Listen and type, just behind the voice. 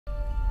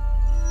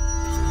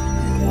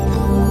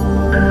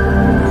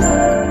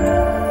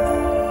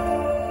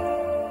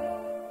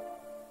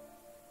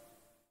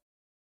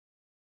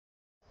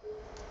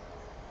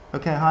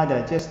Okay, hi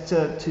there. Just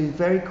to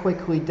very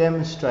quickly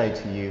demonstrate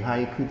to you how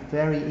you could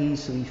very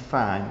easily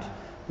find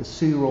the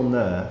sural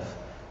nerve.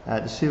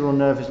 The sural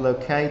nerve is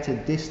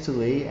located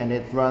distally and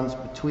it runs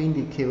between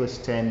the Achilles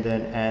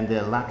tendon and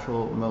the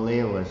lateral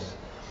malleolus.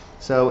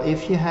 So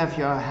if you have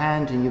your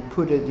hand and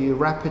you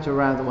wrap it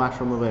around the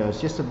lateral malleolus,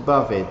 just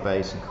above it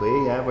basically,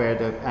 where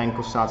the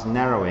ankle starts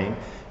narrowing,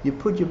 you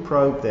put your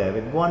probe there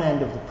with one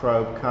end of the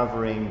probe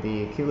covering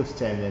the Achilles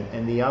tendon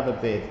and the other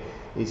bit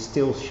is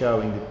still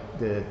showing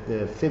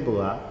the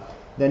fibula.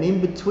 Then in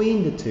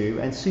between the two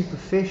and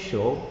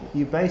superficial,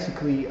 you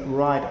basically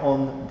right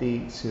on the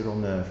sural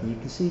nerve. And you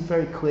can see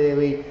very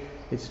clearly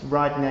it's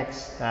right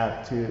next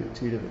to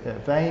the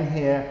vein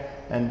here,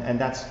 and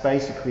that's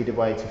basically the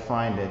way to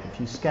find it. If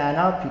you scan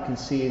up, you can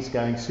see it's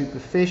going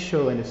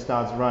superficial and it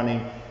starts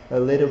running a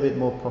little bit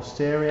more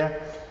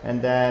posterior,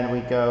 and then we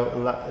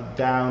go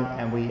down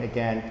and we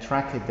again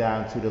track it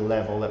down to the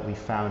level that we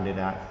found it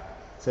at.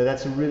 So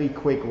that's a really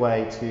quick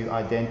way to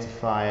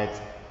identify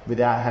it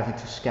without having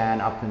to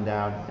scan up and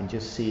down and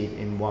just see it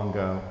in one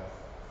go.